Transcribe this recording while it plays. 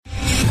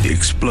The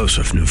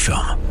explosive new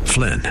film,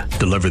 Flynn,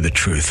 deliver the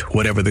truth,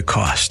 whatever the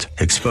cost,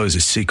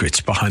 exposes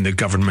secrets behind the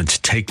government's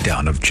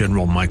takedown of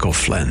General Michael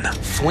Flynn.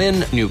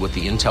 Flynn knew what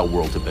the intel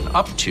world had been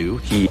up to.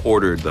 He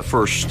ordered the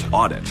first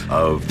audit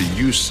of the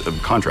use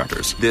of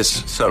contractors.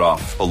 This set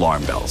off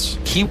alarm bells.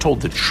 He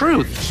told the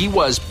truth. He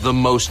was the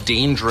most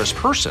dangerous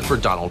person for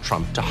Donald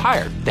Trump to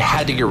hire. They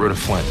had to get rid of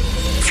Flynn.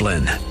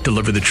 Flynn,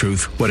 deliver the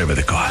truth, whatever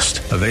the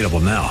cost. Available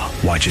now.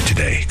 Watch it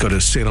today. Go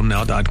to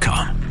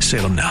salemnow.com.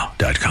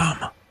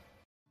 salemnow.com.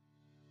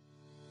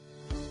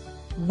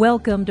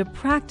 Welcome to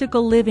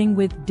Practical Living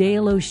with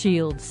Dale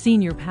O'Shields,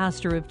 Senior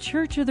Pastor of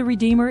Church of the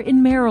Redeemer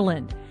in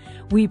Maryland.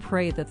 We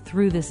pray that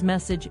through this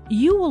message,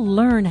 you will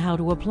learn how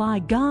to apply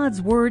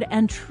God's Word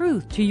and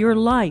truth to your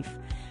life.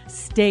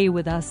 Stay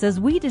with us as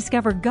we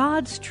discover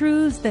God's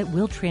truths that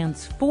will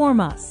transform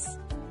us.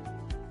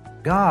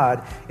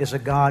 God is a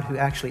God who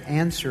actually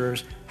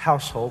answers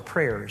household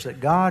prayers,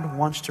 that God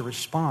wants to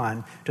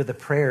respond to the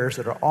prayers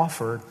that are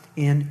offered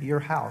in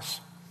your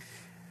house.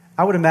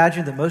 I would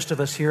imagine that most of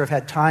us here have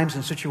had times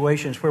and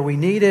situations where we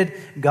needed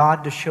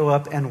God to show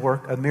up and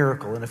work a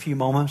miracle. In a few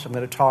moments, I'm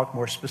going to talk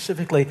more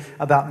specifically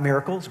about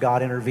miracles,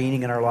 God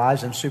intervening in our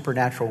lives in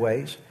supernatural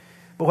ways.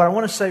 But what I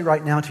want to say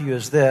right now to you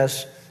is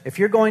this: if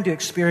you're going to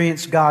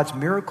experience God's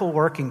miracle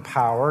working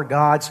power,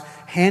 God's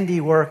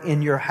handiwork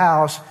in your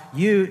house,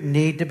 you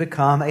need to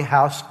become a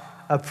house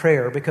of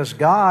prayer, because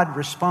God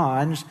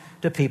responds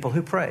to people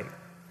who pray.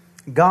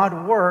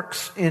 God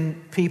works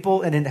in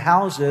people and in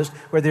houses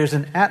where there's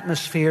an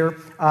atmosphere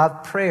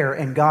of prayer,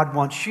 and God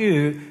wants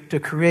you to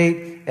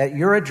create, at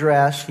your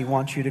address, He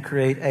wants you to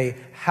create a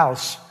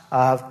house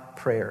of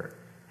prayer.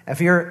 If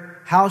your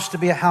house to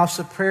be a house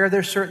of prayer,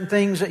 there's certain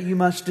things that you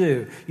must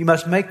do. You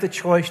must make the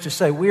choice to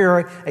say, we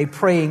are a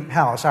praying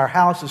house. Our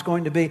house is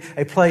going to be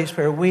a place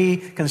where we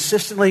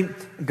consistently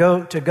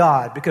go to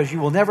God, because you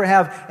will never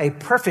have a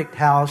perfect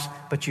house,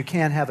 but you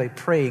can have a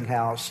praying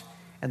house.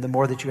 And the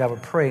more that you have a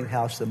praying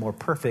house, the more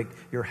perfect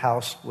your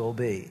house will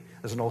be.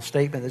 There's an old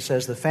statement that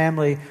says, the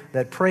family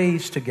that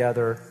prays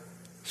together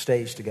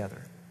stays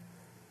together.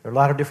 There are a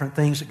lot of different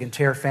things that can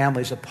tear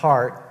families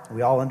apart.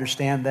 We all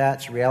understand that.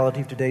 It's the reality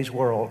of today's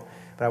world.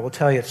 But I will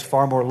tell you, it's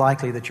far more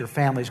likely that your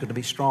family is going to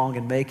be strong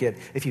and make it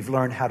if you've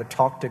learned how to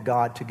talk to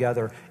God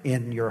together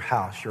in your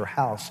house. Your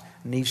house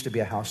needs to be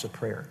a house of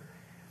prayer.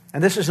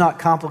 And this is not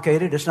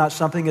complicated. It's not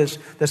something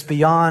that's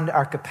beyond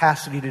our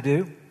capacity to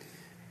do.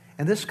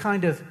 And this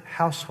kind of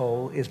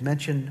household is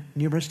mentioned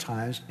numerous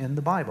times in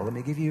the Bible. Let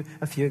me give you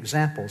a few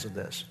examples of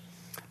this.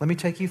 Let me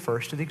take you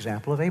first to the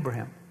example of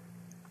Abraham.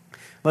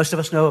 Most of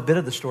us know a bit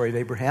of the story of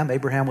Abraham.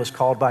 Abraham was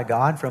called by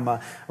God from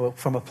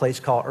a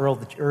place called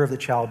Ur of the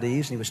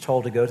Chaldees, and he was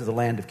told to go to the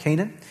land of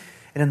Canaan.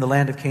 And in the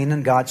land of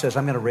Canaan, God says,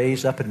 I'm going to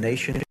raise up a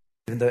nation.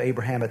 Even though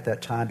Abraham at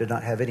that time did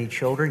not have any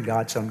children,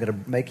 God said, I'm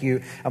going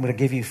to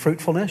give you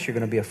fruitfulness. You're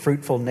going to be a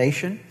fruitful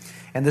nation.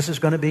 And this is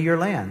going to be your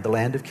land. The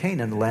land of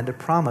Canaan, the land of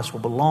promise, will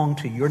belong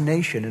to your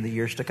nation in the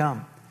years to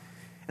come.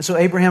 And so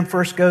Abraham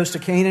first goes to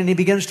Canaan, and he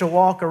begins to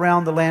walk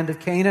around the land of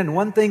Canaan. And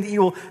one thing that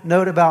you will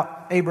note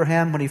about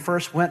Abraham when he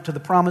first went to the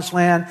promised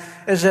land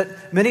is that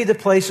many of the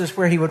places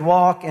where he would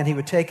walk and he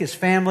would take his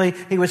family,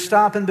 he would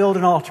stop and build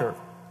an altar.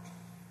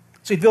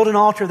 So he'd build an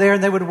altar there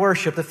and they would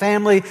worship. The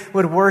family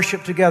would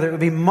worship together. It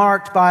would be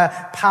marked by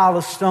a pile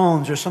of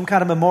stones or some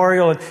kind of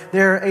memorial. And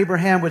there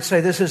Abraham would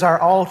say, this is our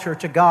altar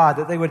to God,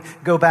 that they would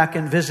go back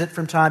and visit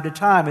from time to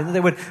time. And then they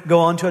would go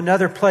on to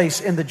another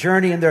place in the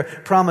journey in their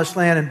promised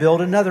land and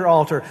build another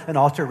altar. An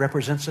altar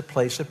represents a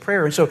place of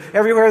prayer. And so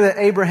everywhere that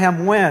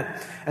Abraham went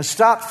and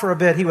stopped for a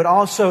bit, he would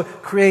also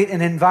create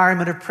an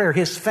environment of prayer.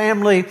 His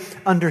family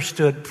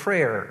understood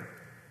prayer.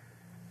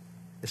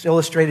 It's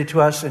illustrated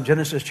to us in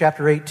Genesis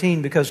chapter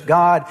 18 because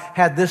God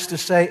had this to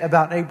say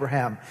about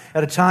Abraham.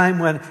 At a time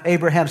when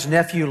Abraham's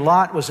nephew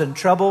Lot was in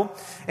trouble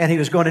and he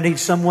was going to need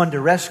someone to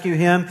rescue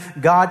him,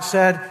 God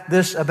said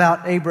this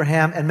about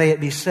Abraham, and may it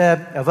be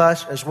said of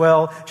us as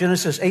well.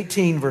 Genesis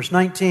 18 verse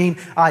 19,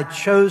 I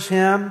chose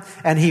him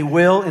and he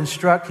will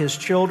instruct his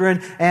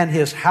children and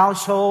his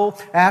household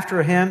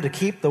after him to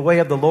keep the way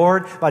of the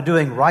Lord by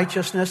doing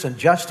righteousness and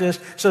justice,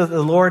 so that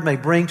the Lord may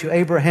bring to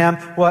Abraham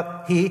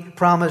what he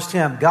promised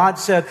him. God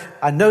said,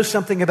 I know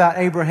something about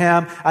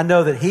Abraham. I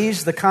know that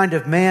he's the kind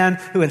of man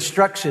who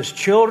instructs his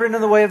children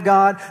in the way of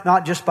God,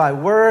 not just by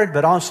word,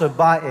 but also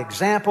by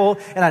example.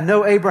 And I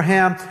know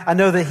Abraham, I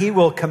know that he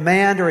will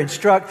command or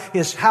instruct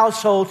his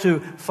household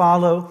to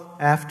follow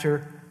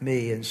after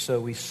me. And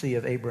so we see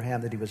of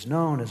Abraham that he was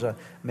known as a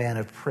man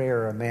of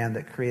prayer, a man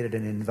that created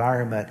an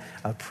environment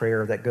of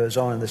prayer that goes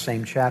on in the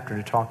same chapter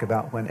to talk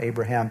about when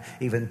Abraham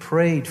even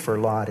prayed for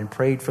Lot and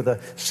prayed for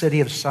the city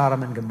of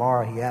Sodom and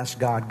Gomorrah. He asked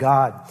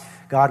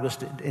God was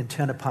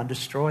intent upon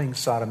destroying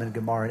Sodom and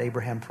Gomorrah, and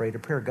Abraham prayed a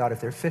prayer, God,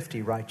 if there are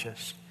 50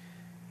 righteous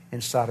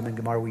in Sodom and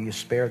Gomorrah, will you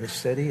spare the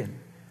city? And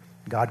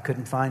God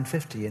couldn't find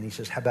 50, and he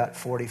says, how about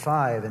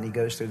 45? And he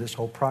goes through this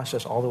whole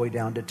process all the way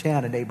down to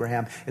 10, and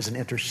Abraham is an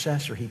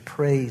intercessor. He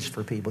prays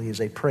for people. He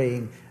is a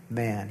praying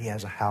man. He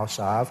has a house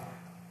of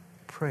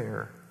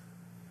prayer.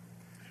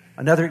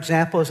 Another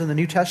example is in the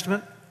New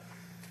Testament.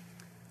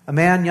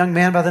 young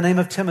man by the name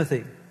of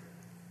Timothy.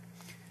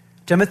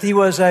 Timothy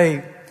was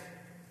a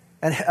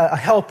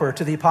helper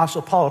to the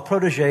Apostle Paul, a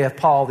protege of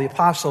Paul, the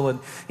Apostle, and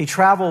he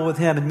traveled with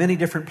him in many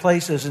different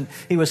places, and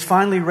he was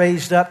finally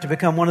raised up to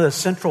become one of the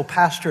central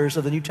pastors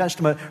of the New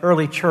Testament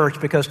early church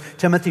because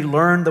Timothy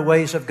learned the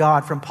ways of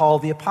God from Paul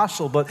the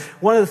Apostle. But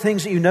one of the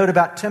things that you note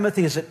about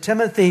Timothy is that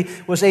Timothy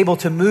was able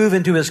to move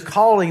into his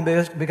calling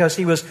because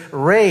he was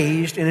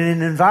raised in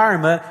an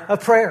environment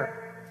of prayer.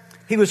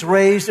 He was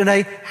raised in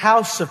a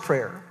house of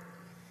prayer.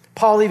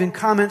 Paul even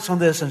comments on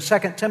this in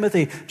 2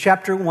 Timothy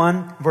chapter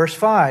 1, verse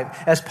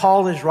 5. As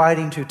Paul is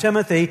writing to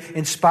Timothy,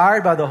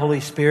 inspired by the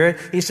Holy Spirit,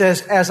 he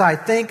says, "As I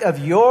think of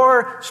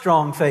your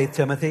strong faith,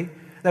 Timothy,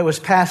 that was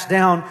passed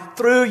down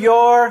through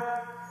your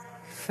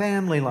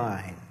family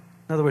line."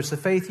 In other words, the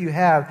faith you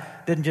have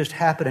didn't just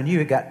happen in you,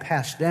 it got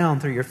passed down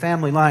through your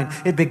family line.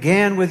 It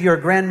began with your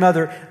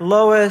grandmother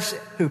Lois,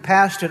 who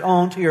passed it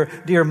on to your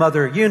dear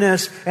mother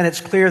Eunice, and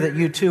it's clear that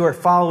you too are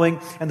following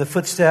in the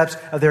footsteps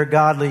of their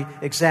godly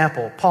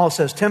example. Paul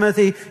says,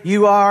 Timothy,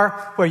 you are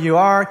where you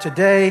are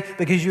today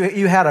because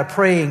you had a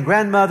praying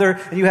grandmother,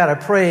 and you had a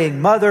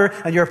praying mother,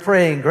 and your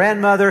praying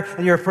grandmother,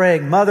 and your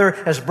praying mother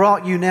has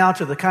brought you now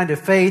to the kind of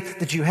faith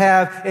that you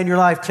have in your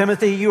life.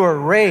 Timothy, you are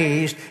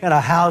raised in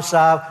a house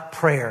of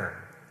prayer.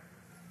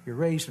 You're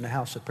raised in a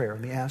house of prayer.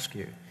 Let me ask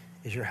you,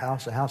 is your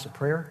house a house of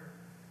prayer?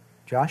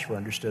 Joshua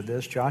understood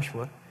this.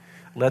 Joshua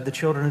led the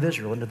children of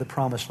Israel into the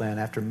promised land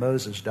after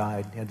Moses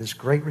died. He had this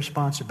great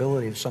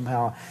responsibility of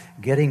somehow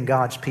getting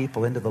God's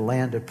people into the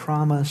land of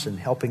promise and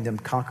helping them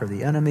conquer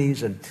the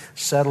enemies and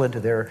settle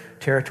into their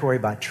territory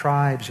by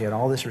tribes. He had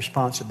all this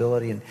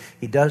responsibility, and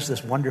he does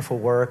this wonderful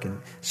work and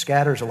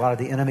scatters a lot of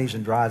the enemies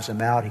and drives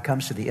them out. He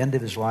comes to the end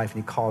of his life,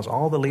 and he calls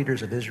all the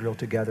leaders of Israel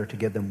together to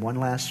give them one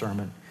last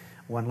sermon,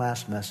 one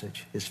last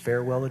message, his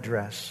farewell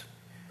address.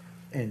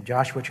 In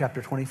Joshua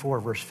chapter 24,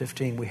 verse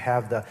 15, we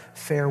have the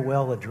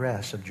farewell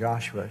address of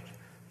Joshua.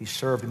 He's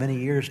served many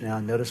years now,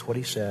 and notice what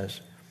he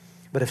says.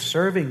 "But if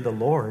serving the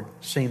Lord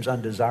seems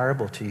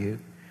undesirable to you,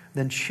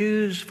 then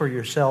choose for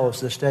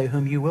yourselves this day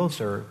whom you will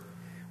serve,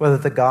 whether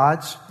the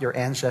gods your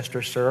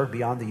ancestors served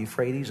beyond the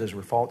Euphrates as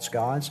were false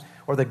gods,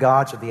 or the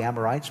gods of the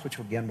Amorites, which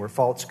again were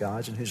false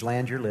gods, in whose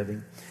land you're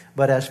living.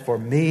 But as for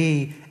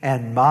me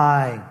and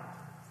my,"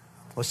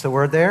 what's the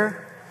word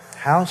there?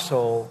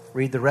 "household,"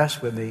 read the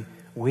rest with me,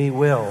 "we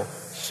will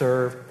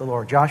serve the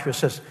Lord." Joshua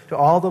says to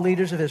all the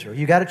leaders of Israel,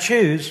 you got to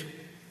choose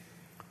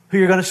who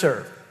you're going to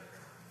serve.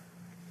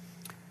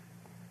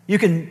 You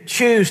can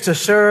choose to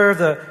serve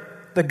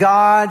the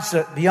gods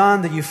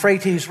beyond the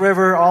Euphrates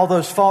River, all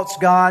those false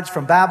gods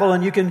from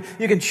Babylon. You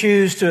can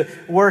choose to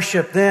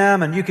worship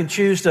them, and you can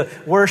choose to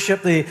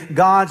worship the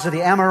gods of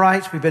the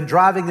Amorites. We've been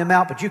driving them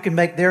out, but you can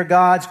make their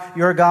gods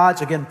your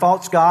gods. Again,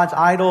 false gods,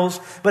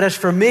 idols. "But as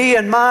for me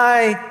and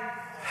my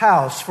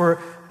house,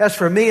 as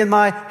for me and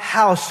my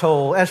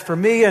household, as for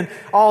me and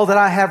all that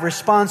I have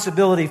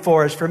responsibility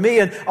for, as for me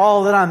and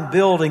all that I'm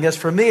building, as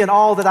for me and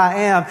all that I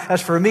am,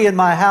 as for me and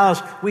my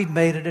house," we've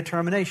made a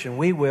determination.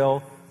 We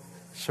will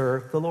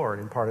serve the Lord.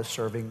 And part of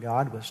serving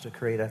God was to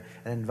create an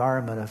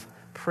environment of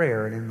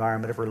prayer, an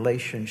environment of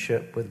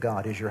relationship with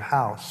God. Is your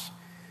house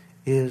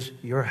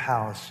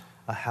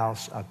a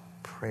house of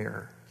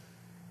prayer?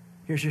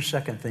 Here's your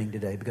second thing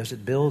today, because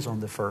it builds on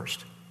the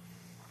first.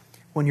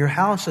 When your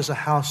house is a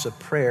house of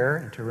prayer,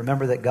 and to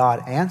remember that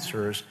God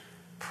answers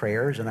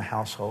prayers in a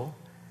household,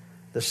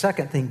 the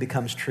second thing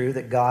becomes true,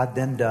 that God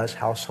then does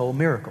household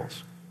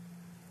miracles.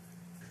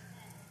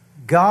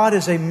 God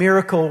is a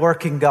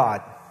miracle-working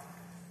God.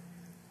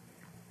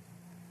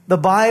 The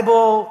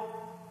Bible,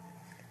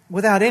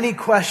 without any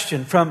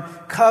question, from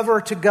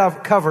cover to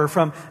cover,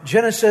 from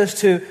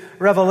Genesis to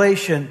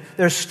Revelation,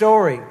 there's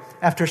story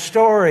after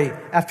story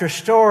after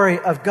story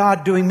of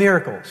God doing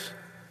miracles,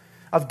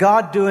 of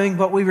God doing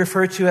what we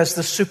refer to as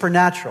the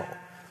supernatural.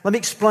 Let me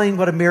explain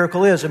what a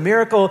miracle is. A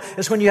miracle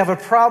is when you have a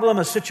problem,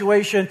 a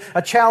situation,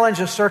 a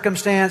challenge, a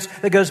circumstance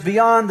that goes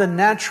beyond the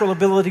natural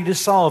ability to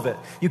solve it.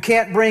 You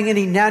can't bring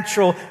any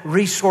natural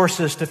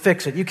resources to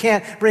fix it. You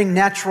can't bring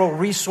natural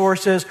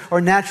resources or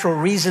natural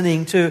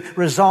reasoning to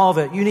resolve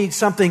it. You need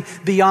something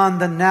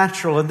beyond the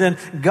natural. And then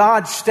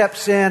God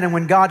steps in, and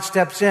when God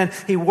steps in,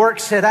 He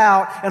works it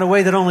out in a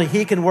way that only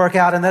He can work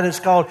out, and that is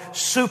called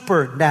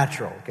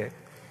supernatural. Okay?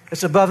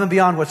 It's above and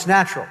beyond what's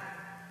natural.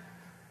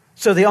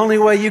 So the only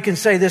way you can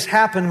say this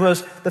happened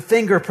was the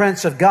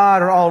fingerprints of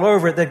God are all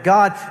over it, that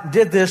God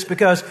did this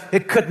because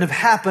it couldn't have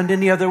happened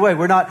any other way.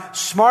 We're not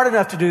smart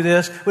enough to do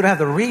this. We don't have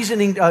the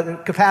reasoning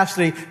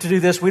capacity to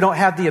do this. We don't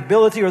have the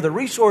ability or the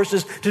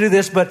resources to do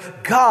this,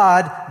 but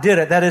God did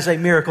it. That is a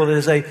miracle.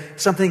 It is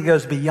something that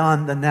goes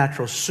beyond the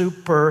natural,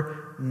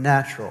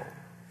 supernatural.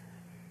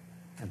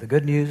 And the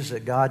good news is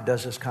that God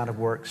does this kind of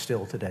work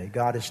still today.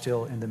 God is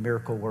still in the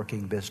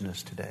miracle-working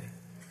business today.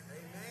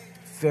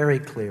 Very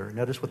clear.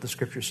 Notice what the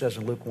Scripture says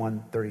in Luke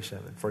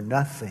 1:37. For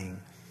nothing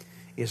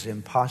is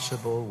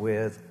impossible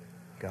with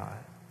God.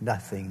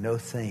 Nothing, no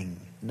thing,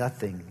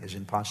 nothing is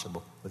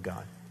impossible with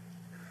God.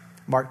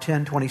 Mark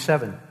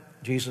 10:27.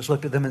 Jesus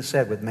looked at them and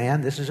said, with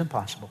man this is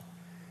impossible,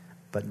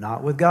 but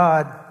not with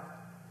God.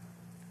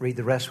 Read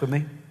the rest with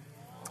me.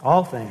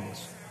 All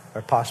things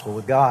are possible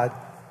with God.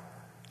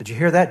 Did you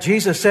hear that?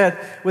 Jesus said,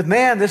 with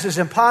man this is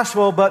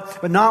impossible,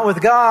 but not with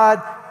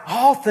God.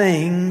 All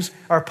things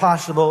are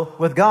possible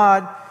with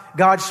God.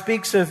 God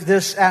speaks of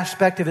this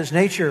aspect of His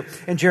nature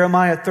in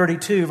Jeremiah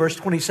 32, verse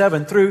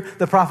 27, through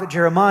the prophet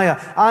Jeremiah.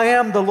 I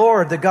am the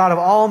Lord, the God of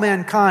all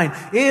mankind.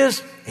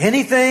 Is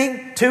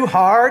anything too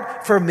hard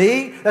for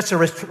me? That's a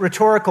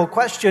rhetorical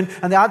question,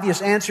 and the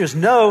obvious answer is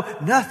no,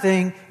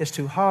 nothing is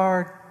too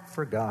hard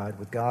for God.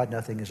 With God,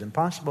 nothing is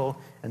impossible,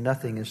 and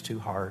nothing is too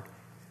hard.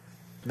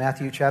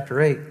 Matthew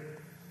chapter 8.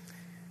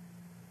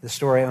 The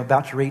story I'm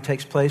about to read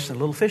takes place in a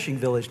little fishing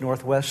village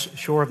northwest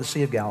shore of the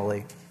Sea of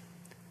Galilee.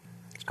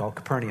 It's called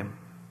Capernaum.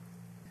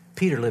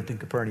 Peter lived in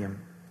Capernaum.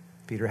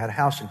 Peter had a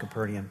house in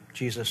Capernaum.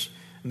 Jesus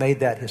made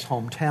that his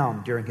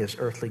hometown during his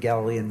earthly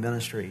Galilean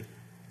ministry.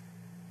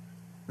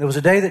 There was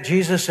a day that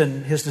Jesus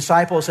and his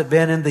disciples had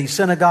been in the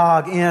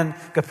synagogue in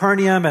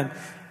Capernaum, and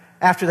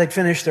after they'd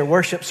finished their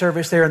worship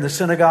service there in the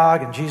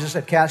synagogue, and Jesus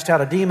had cast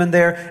out a demon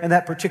there in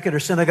that particular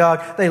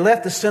synagogue, they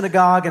left the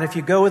synagogue, and if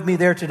you go with me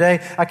there today,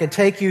 I can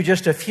take you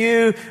just a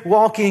few,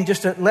 walking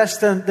just less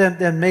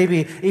than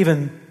maybe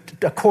even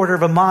a quarter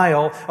of a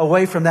mile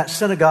away from that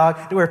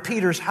synagogue to where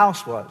Peter's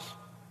house was.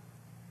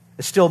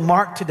 It's still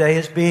marked today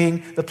as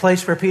being the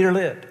place where Peter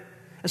lived.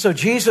 And so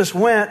Jesus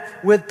went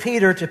with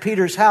Peter to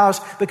Peter's house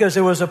because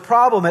there was a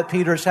problem at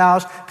Peter's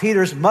house.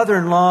 Peter's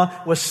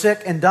mother-in-law was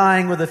sick and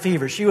dying with a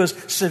fever. She was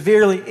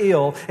severely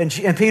ill. And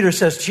Peter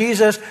says,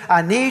 Jesus,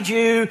 I need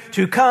you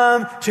to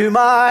come to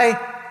my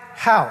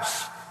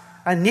house.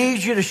 I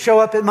need you to show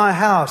up at my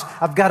house.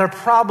 I've got a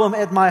problem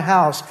at my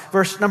house.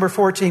 Verse number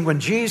 14, when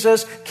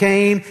Jesus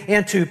came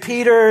into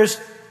Peter's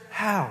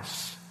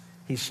house,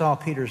 he saw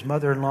Peter's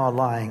mother-in-law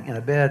lying in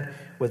bed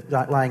with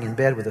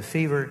a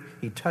fever.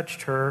 He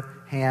touched her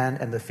hand,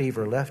 and the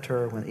fever left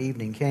her. When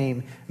evening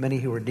came, many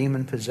who were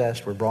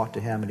demon-possessed were brought to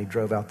him, and he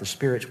drove out the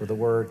spirits with a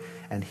word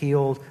and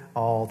healed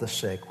all the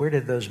sick. Where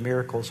did those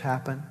miracles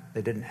happen?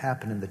 They didn't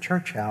happen in the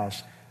church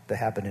house. They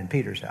happened in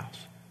Peter's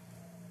house.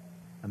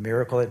 A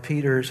miracle at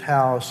Peter's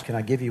house. Can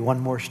I give you one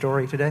more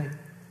story today?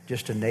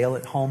 Just to nail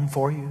it home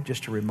for you,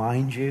 just to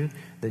remind you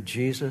that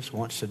Jesus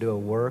wants to do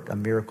a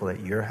miracle at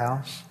your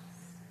house.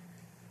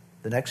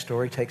 The next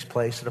story takes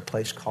place at a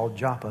place called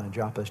Joppa, and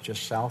Joppa is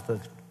just south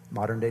of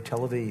modern-day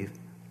Tel Aviv.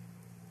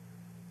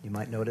 You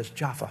might know it as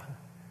Jaffa.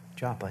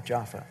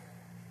 Jaffa.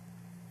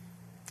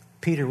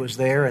 Peter was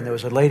there, and there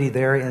was a lady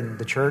there in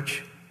the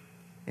church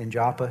in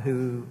Joppa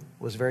who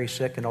was very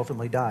sick and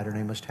ultimately died. Her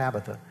name was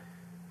Tabitha.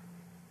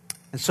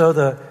 And so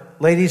the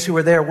ladies who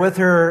were there with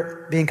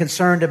her, being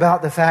concerned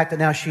about the fact that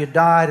now she had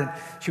died and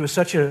she was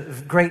such a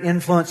great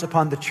influence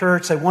upon the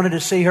church, they wanted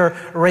to see her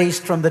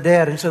raised from the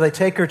dead. And so they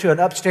take her to an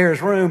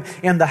upstairs room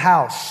in the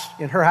house,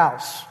 in her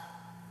house.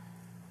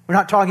 We're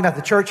not talking about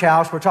the church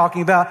house. We're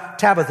talking about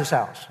Tabitha's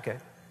house, okay?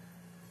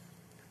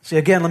 See,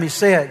 again, let me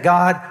say it.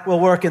 God will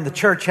work in the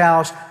church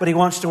house, but He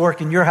wants to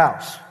work in your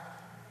house.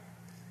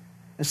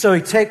 And so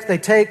they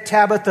take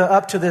Tabitha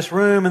up to this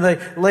room and they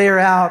lay her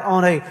out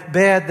on a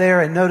bed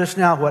there. And notice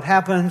now what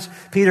happens.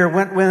 Peter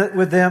went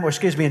with them,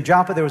 in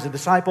Joppa there was a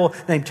disciple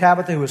named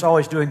Tabitha who was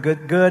always doing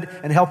good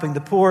and helping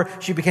the poor.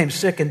 She became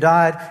sick and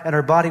died, and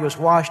her body was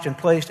washed and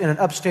placed in an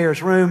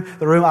upstairs room,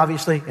 the room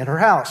obviously in her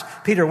house.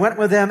 Peter went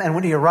with them, and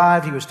when he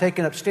arrived, he was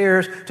taken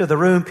upstairs to the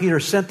room. Peter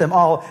sent them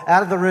all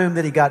out of the room.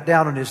 Then he got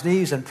down on his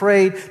knees and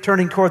prayed.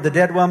 Turning toward the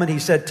dead woman, he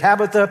said,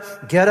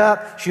 Tabitha, get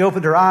up. She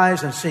opened her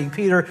eyes, and seeing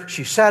Peter,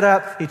 she sat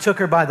up. He took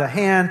her by the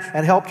hand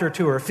and helped her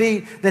to her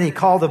feet. Then he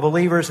called the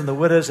believers and the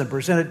widows and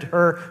presented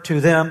her to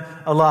them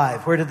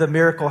alive. Where did the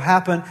miracle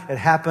happen? It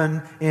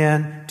happened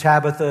in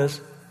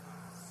Tabitha's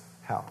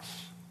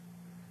house.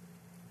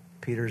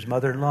 Peter's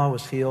mother-in-law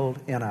was healed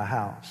in a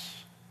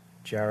house.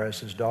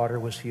 Jairus' daughter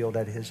was healed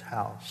at his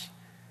house.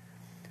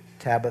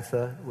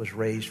 Tabitha was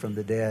raised from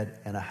the dead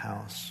in a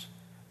house.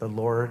 The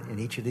Lord, in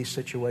each of these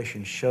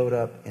situations, showed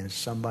up in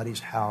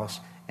somebody's house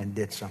and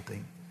did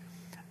something.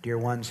 Dear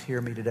ones,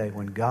 hear me today.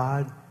 When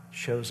God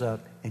shows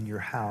up in your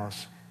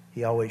house,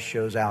 He always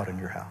shows out in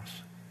your house.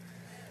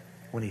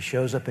 When He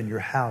shows up in your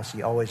house,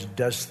 He always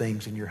does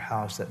things in your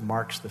house that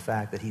marks the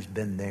fact that He's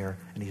been there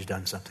and He's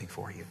done something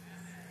for you.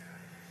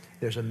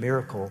 There's a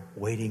miracle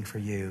waiting for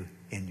you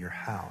in your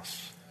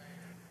house.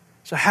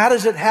 So how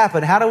does it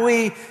happen? How do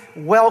we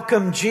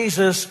welcome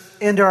Jesus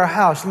into our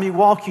house? Let me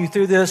walk you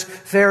through this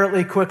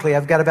fairly quickly.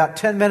 I've got about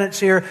 10 minutes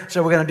here,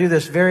 so we're going to do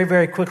this very,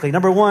 very quickly.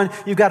 Number one,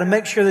 you've got to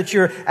make sure that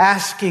you're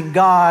asking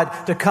God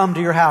to come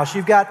to your house.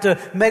 You've got to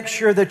make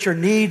sure that your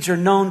needs are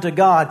known to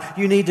God.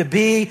 You need to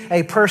be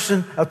a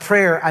person of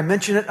prayer. I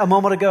mentioned it a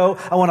moment ago.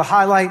 I want to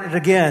highlight it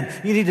again.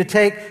 You need to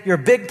take your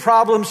big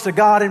problems to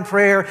God in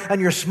prayer and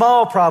your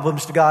small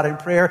problems to God in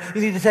prayer.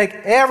 You need to take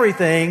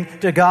everything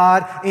to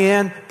God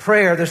in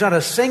prayer. There's not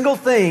a single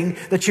thing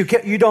that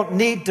you don't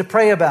need to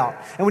pray about.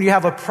 And when you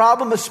have a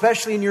problem,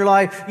 especially in your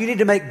life, you need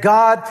to make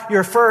God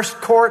your first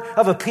court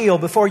of appeal.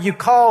 Before you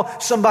call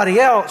somebody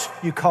else,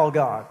 you call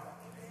God.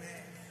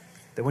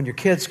 That when your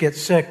kids get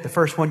sick, the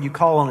first one you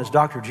call on is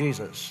Dr.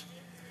 Jesus.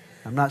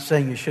 I'm not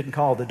saying you shouldn't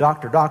call the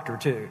doctor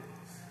too.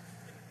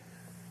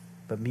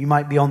 But you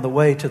might be on the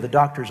way to the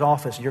doctor's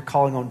office and you're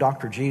calling on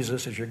Dr.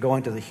 Jesus. As you're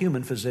going to the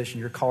human physician,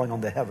 you're calling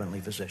on the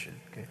heavenly physician.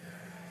 Okay?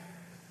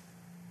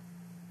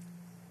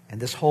 And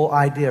this whole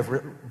idea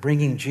of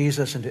bringing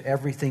Jesus into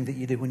everything that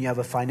you do, when you have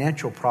a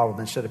financial problem,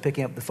 instead of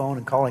picking up the phone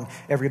and calling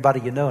everybody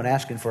you know and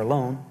asking for a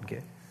loan,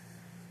 okay,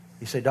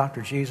 you say,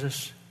 Dr.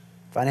 Jesus,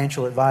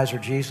 financial advisor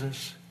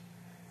Jesus,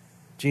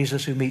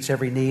 Jesus who meets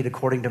every need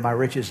according to my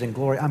riches and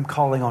glory, I'm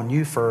calling on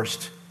you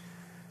first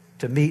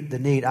to meet the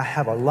need. I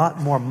have a lot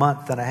more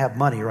month than I have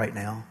money right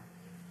now.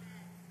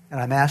 And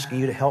I'm asking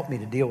you to help me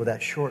to deal with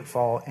that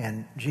shortfall,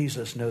 and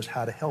Jesus knows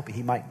how to help you.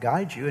 He might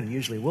guide you, and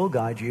usually will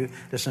guide you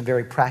to some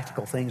very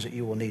practical things that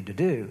you will need to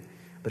do,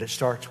 but it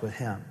starts with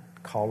Him.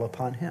 Call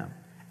upon Him.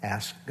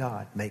 Ask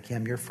God. Make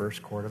Him your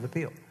first court of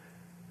appeal.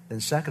 Then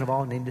second of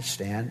all, you need to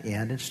stand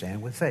in and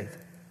stand with faith.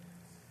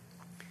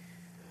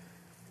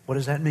 What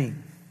does that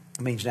mean?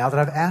 It means now that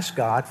I've asked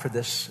God for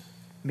this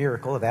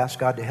miracle, I've asked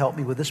God to help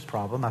me with this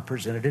problem, I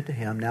presented it to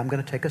Him, now I'm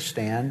going to take a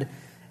stand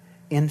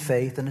in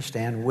faith and a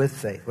stand with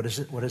faith. What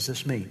does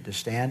this mean? To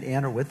stand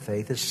in or with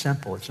faith is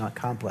simple. It's not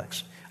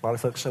complex. A lot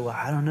of folks say, well,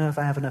 I don't know if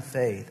I have enough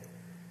faith.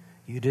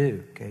 You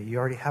do. Okay, you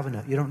already have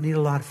enough. You don't need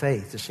a lot of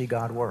faith to see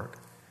God work.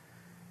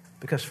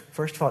 Because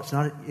first of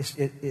all,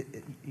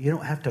 you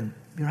don't have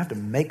to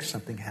make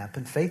something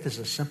happen. Faith is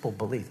a simple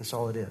belief. That's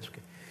all it is.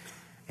 Okay?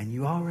 And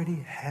you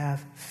already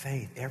have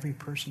faith. Every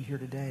person here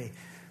today,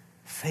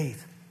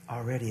 faith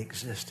already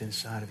exists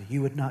inside of you.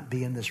 You would not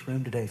be in this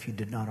room today if you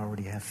did not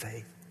already have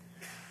faith.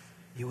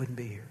 You wouldn't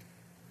be here.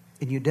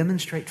 And you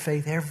demonstrate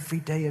faith every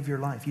day of your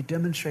life. You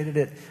demonstrated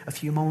it a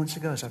few moments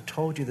ago. As I've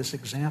told you this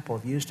example,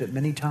 I've used it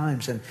many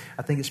times, and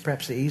I think it's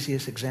perhaps the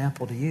easiest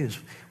example to use.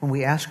 When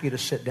we asked you to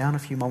sit down a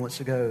few moments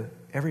ago,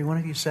 every one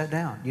of you sat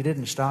down. You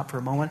didn't stop for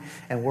a moment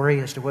and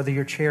worry as to whether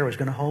your chair was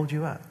going to hold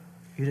you up.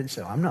 You didn't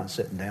say, I'm not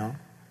sitting down.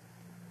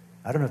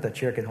 I don't know if that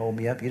chair can hold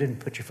me up. You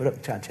didn't put your foot up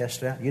and try and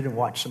test it out. You didn't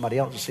watch somebody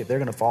else to see if they're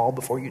going to fall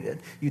before you did.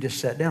 You just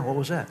sat down. What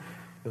was that?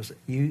 It was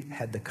you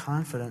had the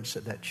confidence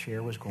that that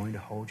chair was going to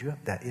hold you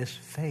up. That is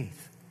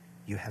faith.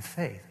 You have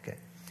faith. Okay.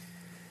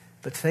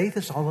 But faith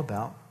is all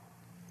about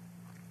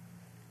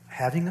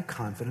having a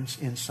confidence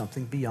in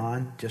something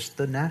beyond just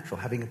the natural,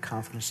 having a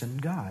confidence in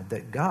God,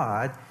 that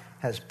God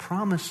has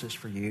promises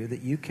for you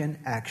that you can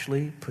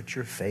actually put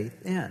your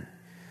faith in.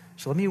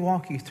 So let me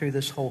walk you through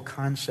this whole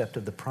concept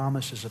of the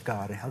promises of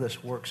God and how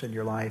this works in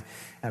your life.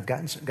 And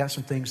I've got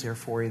some things there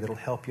for you that will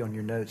help you on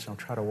your notes, and I'll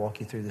try to walk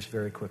you through this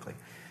very quickly.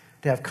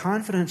 To have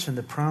confidence in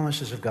the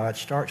promises of God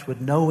starts with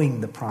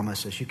knowing the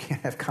promises. You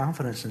can't have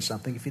confidence in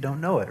something if you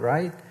don't know it,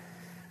 right?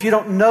 If you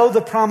don't know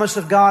the promise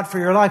of God for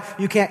your life,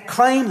 you can't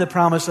claim the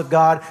promise of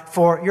God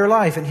for your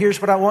life. And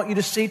here's what I want you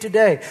to see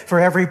today.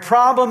 For every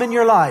problem in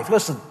your life,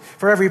 listen,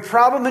 for every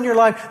problem in your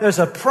life, there's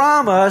a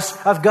promise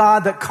of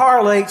God that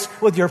correlates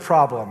with your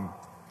problem.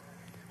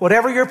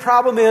 Whatever your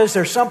problem is,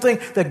 there's something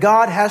that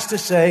God has to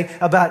say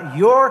about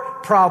your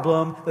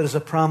problem that is a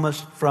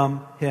promise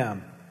from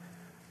Him.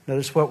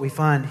 Notice what we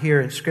find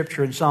here in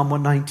Scripture in Psalm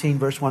 119,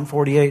 verse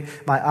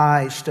 148. My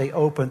eyes stay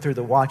open through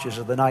the watches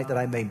of the night that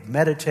I may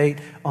meditate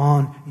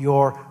on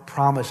your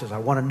promises. I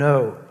want to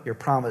know your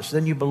promise.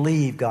 Then you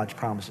believe God's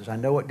promises. I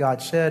know what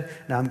God said,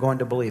 now I'm going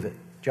to believe it.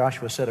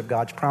 Joshua said of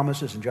God's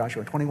promises in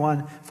Joshua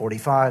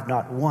 21:45,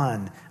 not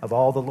one of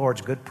all the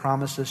Lord's good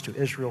promises to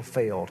Israel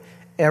failed.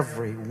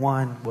 Every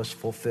one was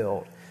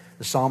fulfilled.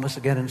 The psalmist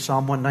again in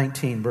Psalm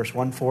 119, verse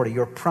 140,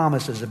 your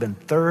promises have been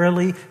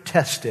thoroughly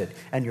tested,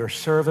 and your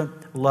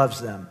servant loves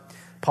them.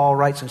 Paul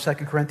writes in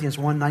 2 Corinthians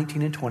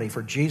 1:19 and 20,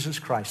 for Jesus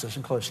Christ,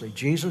 listen closely,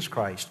 Jesus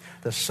Christ,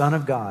 the Son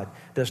of God,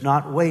 does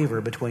not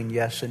waver between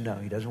yes and no.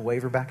 He doesn't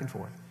waver back and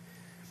forth.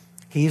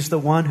 He's the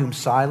one whom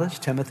Silas,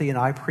 Timothy, and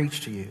I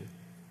preach to you.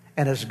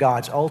 And as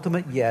God's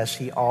ultimate yes,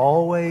 He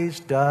always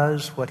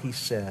does what He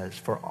says.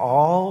 For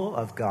all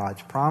of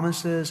God's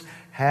promises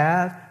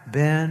have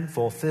been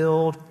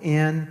fulfilled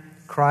in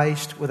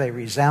Christ with a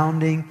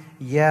resounding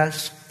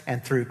yes,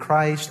 and through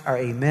Christ our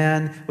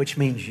amen, which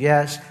means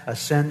yes,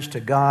 ascends to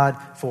God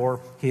for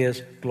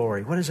His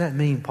glory. What does that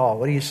mean, Paul?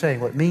 What are you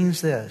saying? Well, it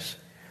means this.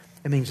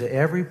 It means that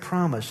every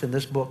promise in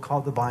this book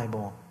called the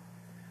Bible,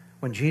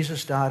 when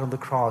Jesus died on the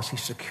cross, He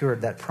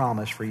secured that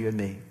promise for you and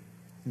me.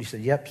 And He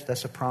said, yep,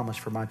 that's a promise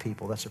for my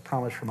people. That's a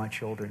promise for my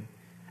children.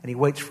 And He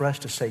waits for us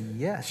to say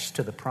yes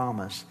to the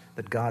promise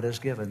that God has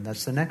given.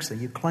 That's the next thing.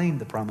 You claim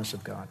the promise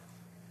of God.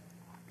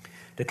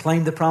 To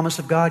claim the promise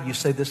of God, you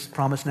say, this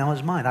promise now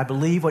is mine. I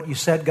believe what you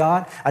said,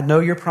 God. I know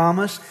your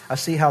promise. I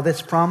see how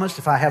that's promised.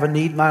 If I have a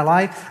need in my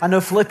life, I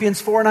know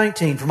Philippians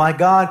 4:19, for my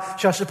God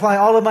shall supply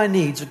all of my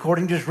needs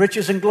according to His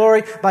riches and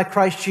glory by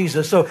Christ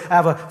Jesus. So I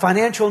have a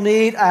financial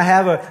need. I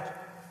have a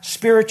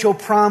spiritual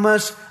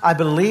promise. I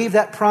believe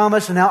that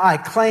promise, and now I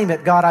claim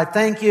it. God, I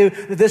thank you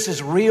that this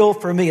is real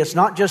for me. It's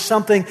not just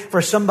something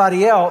for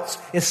somebody else.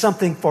 It's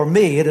something for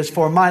me. It is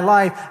for my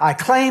life. I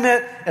claim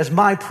it as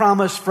my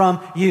promise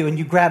from you. And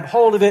you grab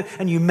hold of it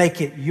and you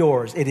make it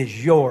yours. It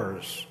is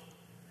yours.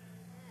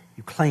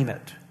 You claim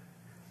it.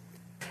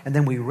 And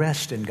then we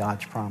rest in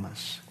God's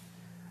promise.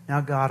 Now,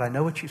 God, I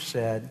know what you've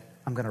said.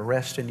 I'm going to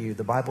rest in you.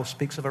 The Bible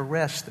speaks of a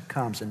rest that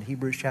comes in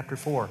Hebrews chapter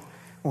 4.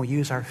 When we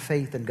use our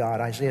faith in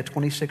God, Isaiah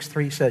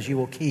 26:3 says, you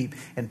will keep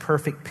in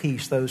perfect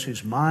peace those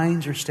whose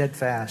minds are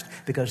steadfast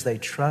because they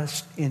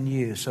trust in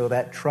you. So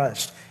that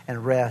trust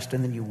and rest,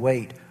 and then you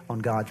wait on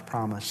God's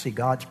promise. See,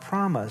 God's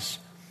promise,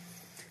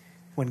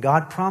 when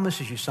God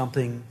promises you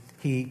something,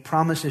 He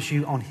promises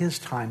you on His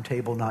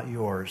timetable, not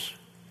yours.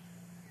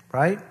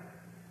 Right?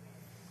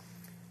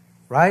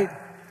 Right?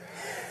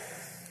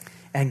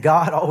 And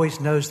God always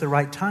knows the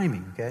right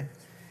timing, okay?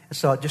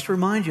 So just to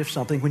remind you of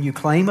something, when you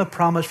claim a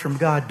promise from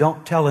God,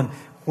 don't tell Him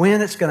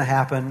when it's going to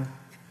happen,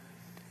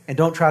 and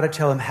don't try to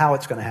tell Him how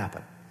it's going to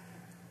happen.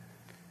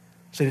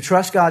 So to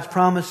trust God's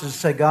promise is to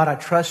say, God, I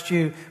trust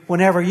you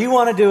whenever you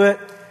want to do it,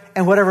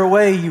 and whatever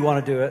way you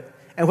want to do it,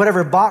 and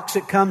whatever box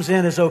it comes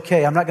in is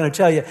okay. I'm not going to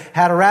tell you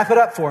how to wrap it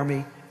up for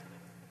me.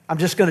 I'm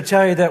just going to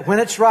tell you that when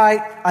it's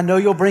right, I know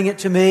you'll bring it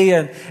to me,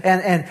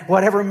 and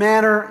whatever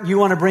manner you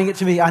want to bring it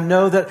to me, I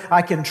know that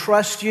I can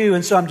trust you,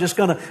 and so I'm just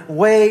going to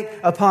wait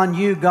upon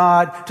you,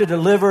 God, to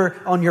deliver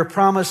on your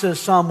promises.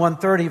 Psalm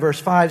 130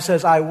 verse 5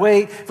 says, I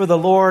wait for the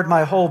Lord,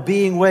 my whole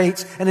being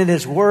waits, and in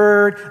His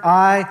word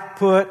I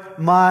put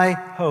my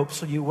hope.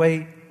 So you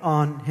wait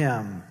on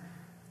Him.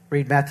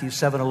 Read Matthew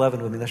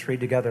 7:11 with me. Let's read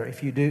together.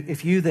 If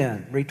you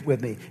then, read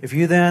with me. If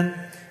you then,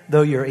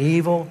 though you're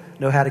evil,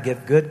 know how to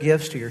give good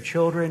gifts to your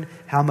children,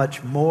 how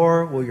much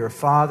more will your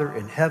Father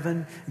in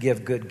heaven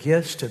give good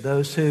gifts to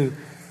those who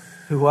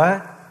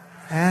what?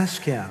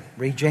 Ask Him.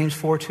 Read James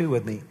 4:2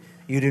 with me.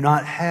 You do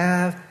not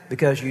have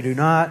because you do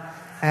not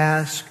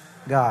ask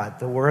God.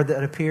 The word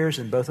that appears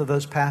in both of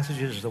those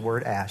passages is the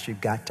word ask.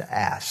 You've got to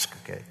ask,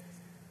 okay?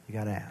 You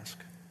got to ask.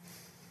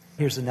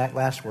 Here's the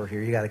last word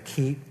here. You got to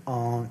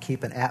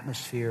keep an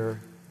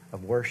atmosphere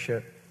of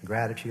worship,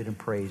 gratitude, and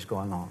praise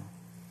going on.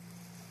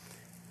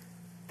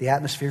 The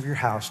atmosphere of your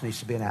house needs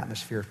to be an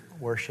atmosphere of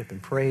worship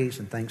and praise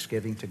and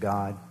thanksgiving to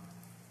God,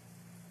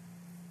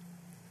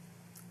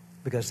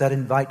 because that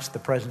invites the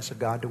presence of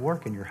God to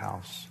work in your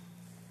house.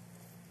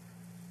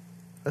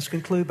 Let's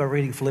conclude by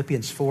reading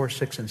Philippians 4,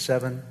 6, and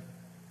 7.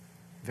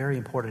 Very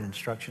important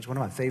instructions. One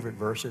of my favorite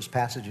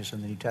passages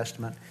in the New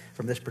Testament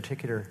from this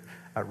particular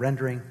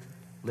rendering,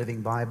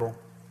 Living Bible.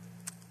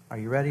 Are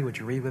you ready? Would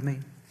you read with me?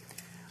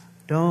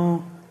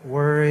 Don't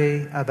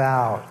worry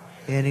about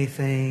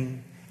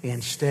anything.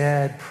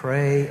 Instead,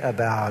 pray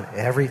about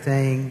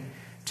everything.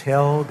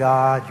 Tell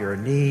God your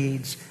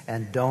needs,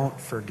 and don't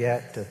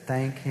forget to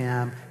thank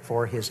Him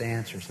for His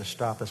answers. Let's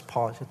stop. Let's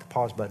pause. Hit the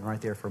pause button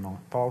right there for a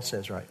moment. Paul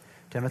says, right,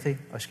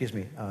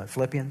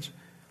 Philippians,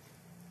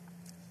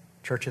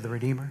 Church of the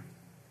Redeemer,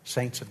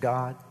 saints of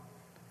God,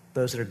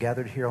 those that are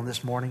gathered here on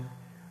this morning,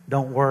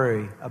 don't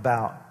worry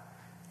about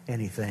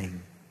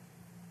anything.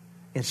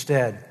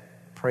 Instead,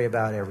 pray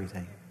about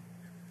everything.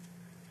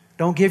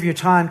 Don't give your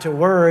time to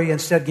worry.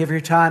 Instead, give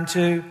your time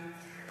to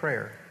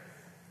prayer.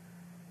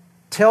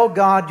 Tell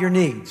God your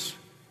needs.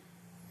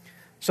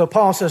 So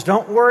Paul says,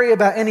 don't worry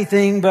about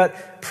anything,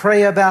 but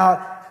pray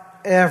about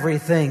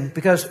everything.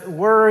 Because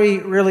worry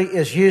really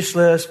is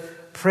useless.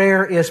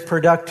 Prayer is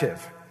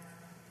productive.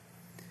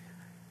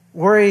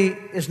 Worry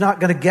is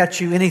not going to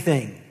get you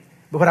anything.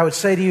 But what I would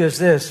say to you is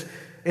this.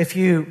 If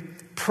you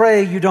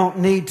pray, you don't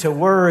need to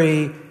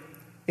worry.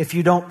 If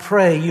you don't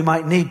pray, you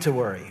might need to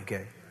worry.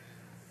 Okay?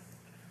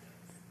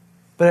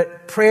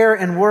 But prayer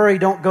and worry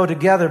don't go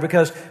together,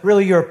 because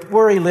really your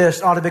worry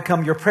list ought to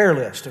become your prayer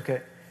list,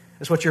 okay?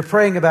 That's what you're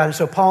praying about. And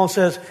so Paul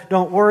says,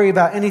 don't worry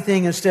about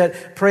anything.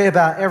 Instead, pray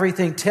about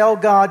everything. Tell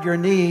God your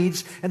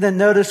needs. And then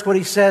notice what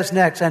he says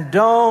next. And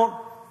don't,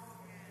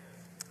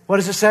 what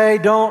does it say?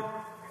 Don't.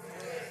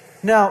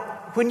 Now,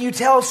 when you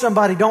tell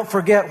somebody don't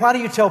forget, why do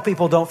you tell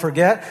people don't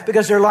forget?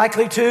 Because they're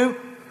likely to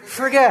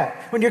forget.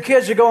 When your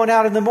kids are going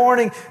out in the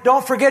morning,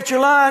 don't forget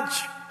your lunch.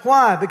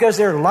 Why? Because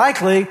they're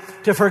likely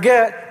to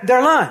forget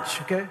their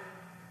lunch, okay?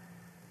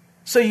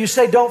 So you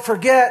say don't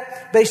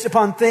forget based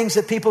upon things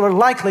that people are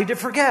likely to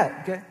forget,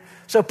 okay?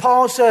 So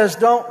Paul says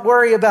don't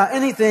worry about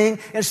anything.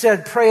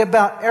 Instead, pray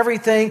about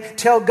everything.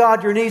 Tell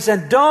God your needs,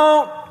 and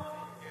don't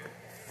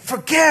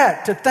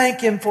forget to thank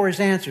Him for His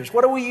answers.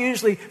 What do we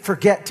usually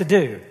forget to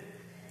do?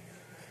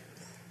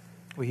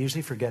 We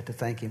usually forget to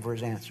thank Him for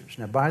His answers.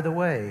 Now, by the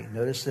way,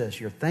 notice this.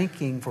 Your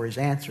thanking for His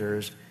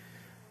answers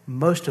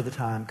most of the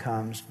time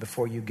comes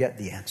before you get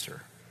the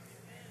answer.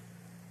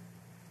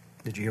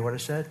 Did you hear what I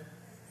said?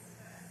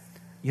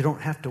 You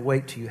don't have to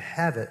wait till you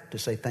have it to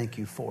say thank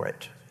you for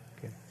it.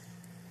 Okay?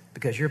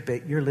 Because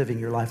you're living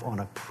your life on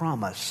a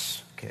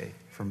promise, okay,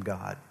 from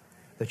God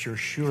that you're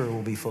sure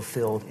will be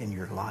fulfilled in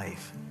your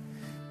life.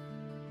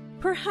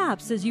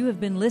 Perhaps as you have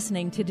been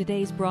listening to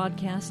today's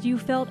broadcast, you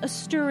felt a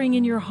stirring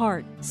in your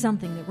heart,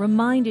 something that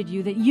reminded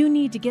you that you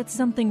need to get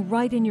something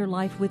right in your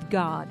life with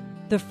God.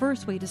 The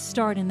first way to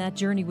start in that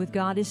journey with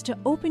God is to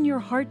open your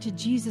heart to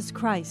Jesus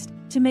Christ,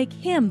 to make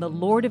Him the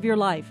Lord of your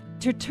life,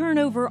 to turn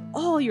over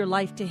all your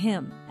life to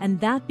Him. And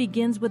that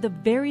begins with a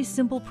very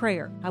simple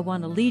prayer. I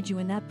want to lead you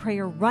in that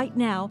prayer right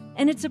now,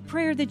 and it's a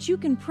prayer that you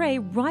can pray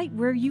right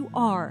where you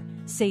are.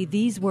 Say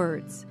these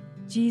words: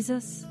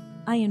 Jesus,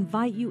 I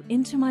invite you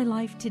into my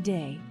life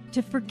today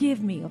to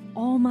forgive me of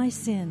all my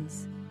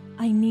sins.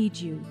 I need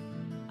you.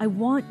 I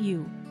want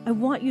you. I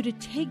want you to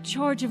take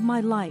charge of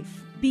my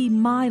life. Be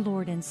my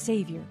Lord and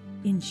Savior.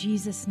 In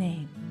Jesus'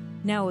 name.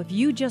 Now, if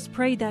you just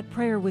prayed that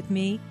prayer with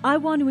me, I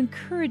want to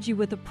encourage you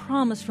with a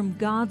promise from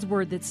God's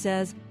Word that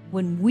says,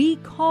 when we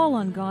call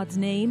on God's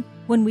name,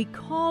 when we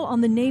call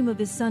on the name of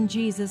His Son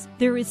Jesus,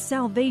 there is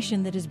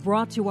salvation that is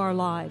brought to our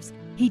lives.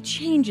 He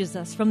changes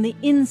us from the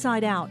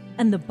inside out.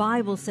 And the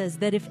Bible says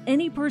that if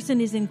any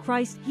person is in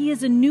Christ, he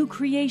is a new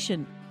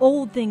creation.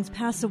 Old things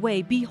pass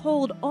away.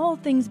 Behold, all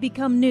things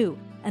become new.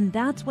 And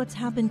that's what's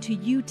happened to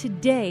you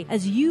today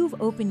as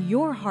you've opened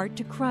your heart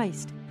to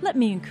Christ. Let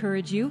me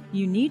encourage you.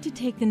 You need to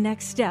take the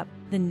next step.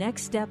 The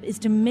next step is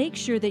to make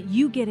sure that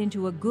you get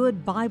into a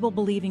good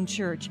Bible-believing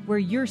church where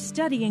you're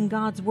studying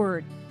God's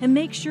Word. And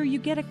make sure you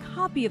get a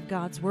copy of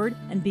God's Word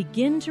and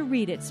begin to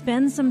read it.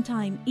 Spend some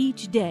time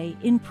each day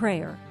in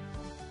prayer.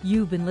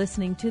 You've been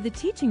listening to the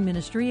teaching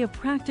ministry of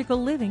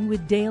Practical Living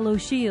with Dale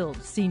O'Shield,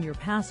 Senior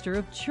Pastor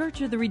of Church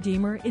of the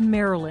Redeemer in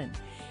Maryland.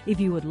 If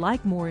you would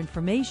like more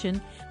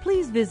information,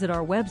 please visit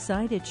our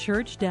website at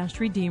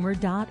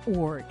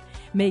church-redeemer.org.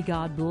 May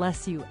God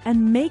bless you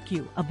and make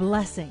you a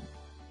blessing.